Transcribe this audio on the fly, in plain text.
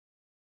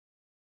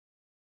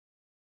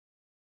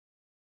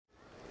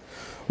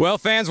Well,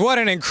 fans, what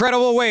an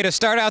incredible way to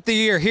start out the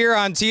year here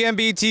on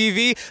TMB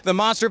TV,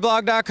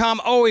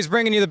 TheMonsterBlog.com, always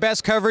bringing you the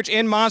best coverage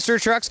in monster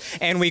trucks,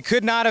 and we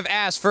could not have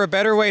asked for a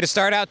better way to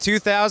start out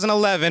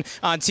 2011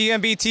 on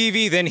TMB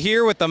TV than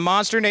here with the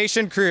Monster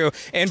Nation crew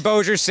in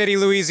Bossier City,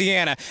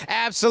 Louisiana.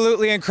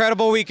 Absolutely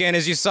incredible weekend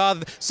as you saw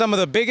some of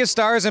the biggest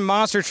stars in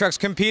monster trucks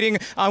competing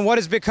on what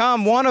has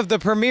become one of the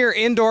premier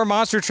indoor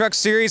monster truck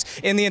series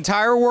in the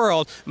entire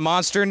world,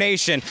 Monster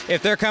Nation.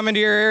 If they're coming to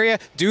your area,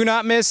 do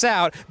not miss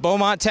out.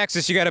 Beaumont,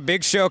 Texas, you got a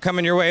big show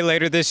coming your way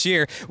later this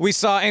year. We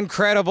saw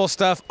incredible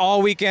stuff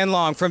all weekend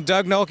long, from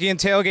Doug Nolte and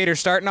Tailgater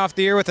starting off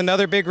the year with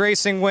another big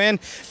racing win.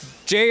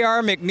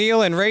 J.R.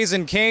 McNeil and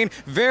Raising Cane,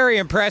 very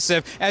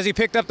impressive as he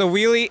picked up the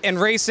wheelie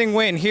and racing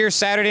win here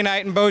Saturday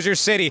night in Bossier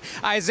City.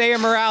 Isaiah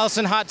Morales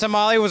and Hot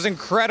Tamale was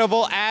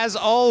incredible as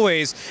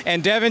always,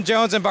 and Devin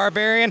Jones and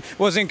Barbarian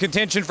was in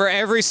contention for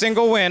every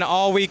single win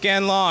all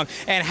weekend long.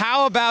 And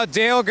how about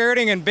Dale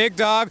Girding and Big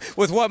Dog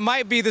with what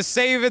might be the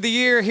save of the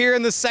year here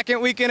in the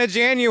second weekend of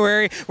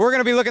January? We're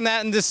going to be looking at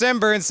that in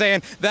December and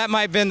saying that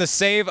might have been the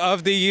save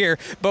of the year.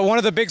 But one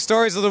of the big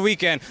stories of the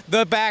weekend,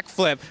 the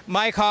backflip.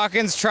 Mike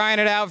Hawkins trying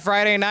it out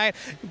Friday night,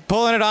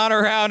 pulling it on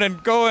around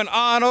and going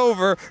on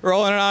over,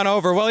 rolling it on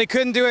over. Well, he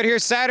couldn't do it here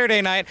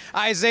Saturday night.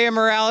 Isaiah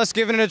Morales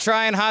giving it a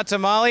try in Hot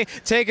Tamale,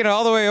 taking it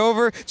all the way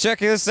over. Check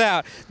this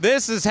out.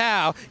 This is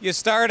how you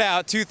start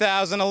out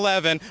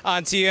 2011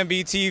 on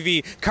TMB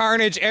TV.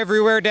 Carnage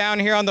everywhere down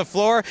here on the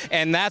floor,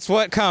 and that's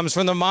what comes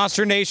from the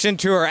Monster Nation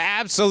Tour.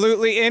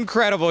 Absolutely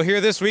incredible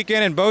here this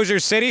weekend in Bossier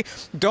City.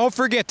 Don't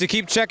forget to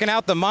keep checking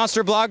out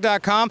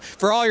TheMonsterBlog.com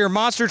for all your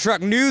monster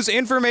truck news,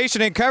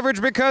 information, and coverage,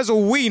 because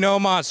we know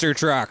monster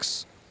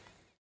trucks.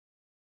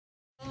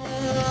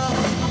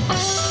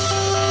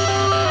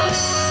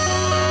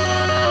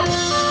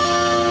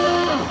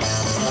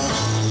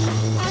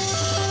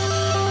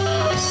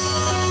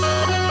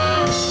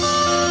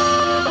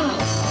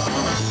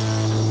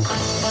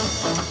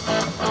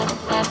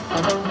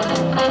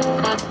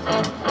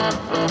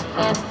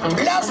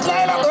 Last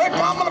night I heard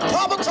Mama and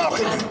Papa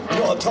talking. You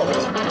know what I'm talking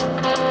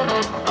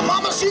about? And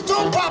Mama, she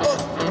told Papa,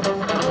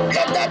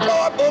 let that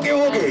boy boogie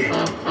woogie.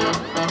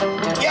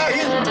 Yeah,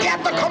 he's got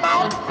to come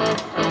out.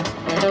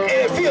 And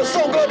it feels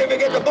so good if you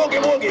get the boogie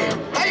woogie.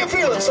 How you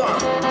feeling, son?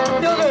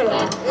 Feel good.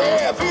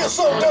 Yeah, it feels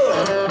so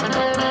good.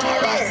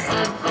 All right.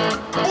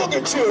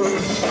 Boogie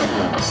children.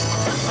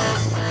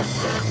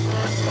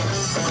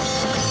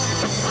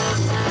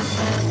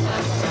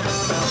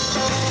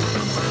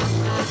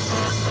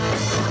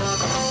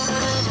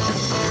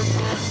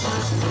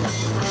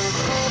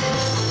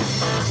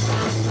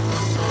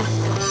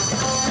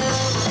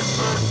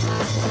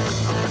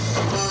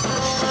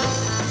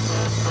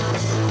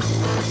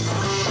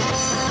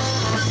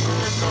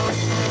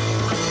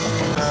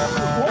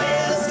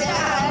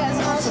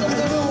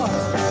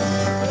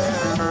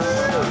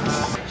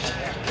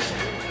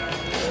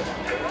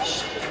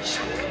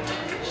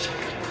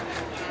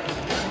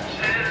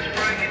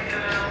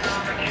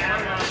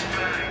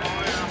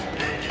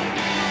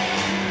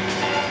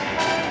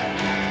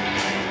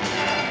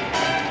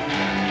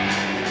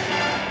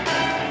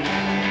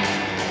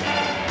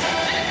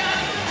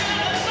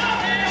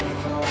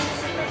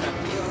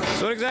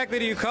 So what exactly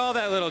do you call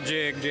that little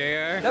jig,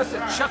 JR? That's a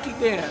Chucky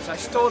dance. I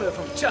stole it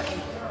from Chucky.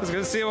 Let's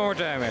go see it one more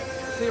time, man.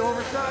 See it one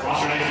more time?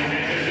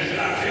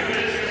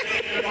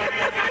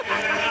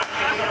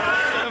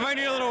 I might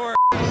need a little work.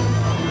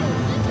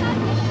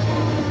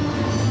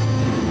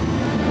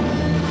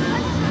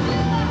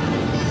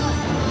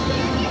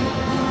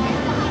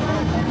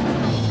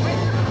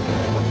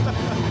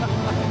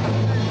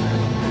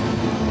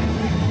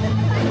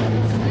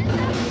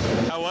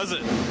 How was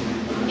it?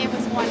 It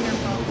was wonderful.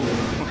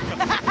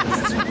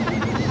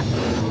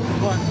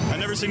 I've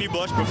never seen you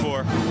blush before.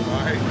 All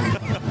right.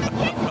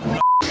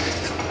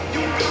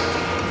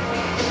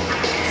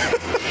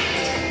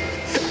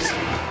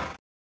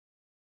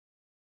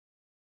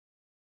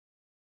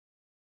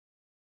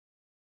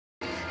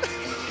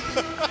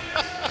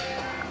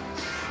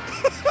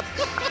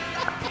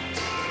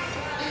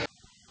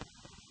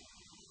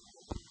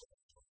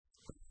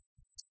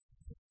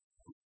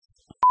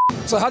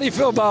 So how do you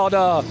feel about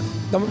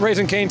the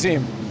Raising Cane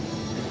team?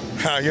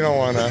 You don't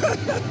want to.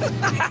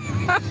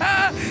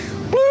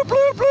 Bloop,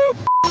 bloop, bloop.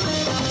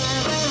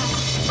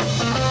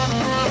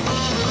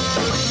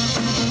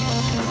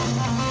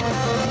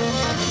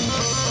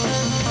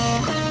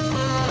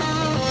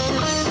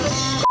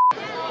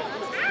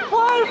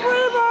 Fly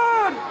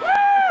Freeman!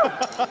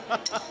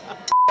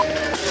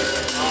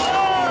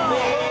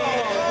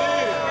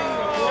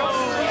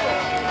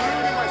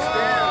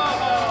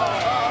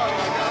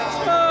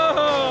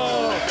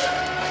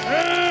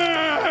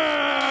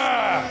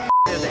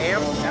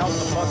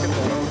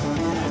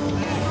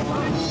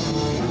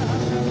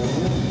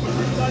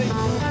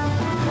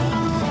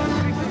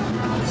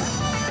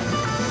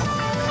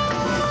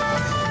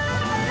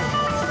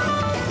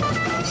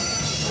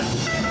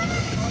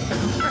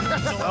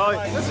 Oh,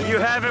 you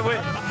have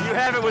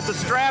it with the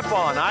strap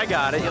on. I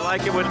got it. You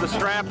like it with the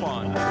strap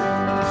on.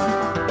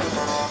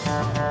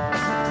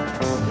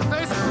 The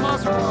face of the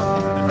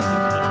monster.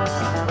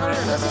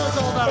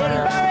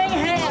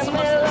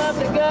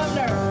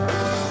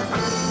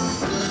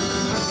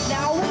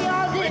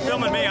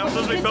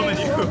 filming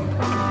you.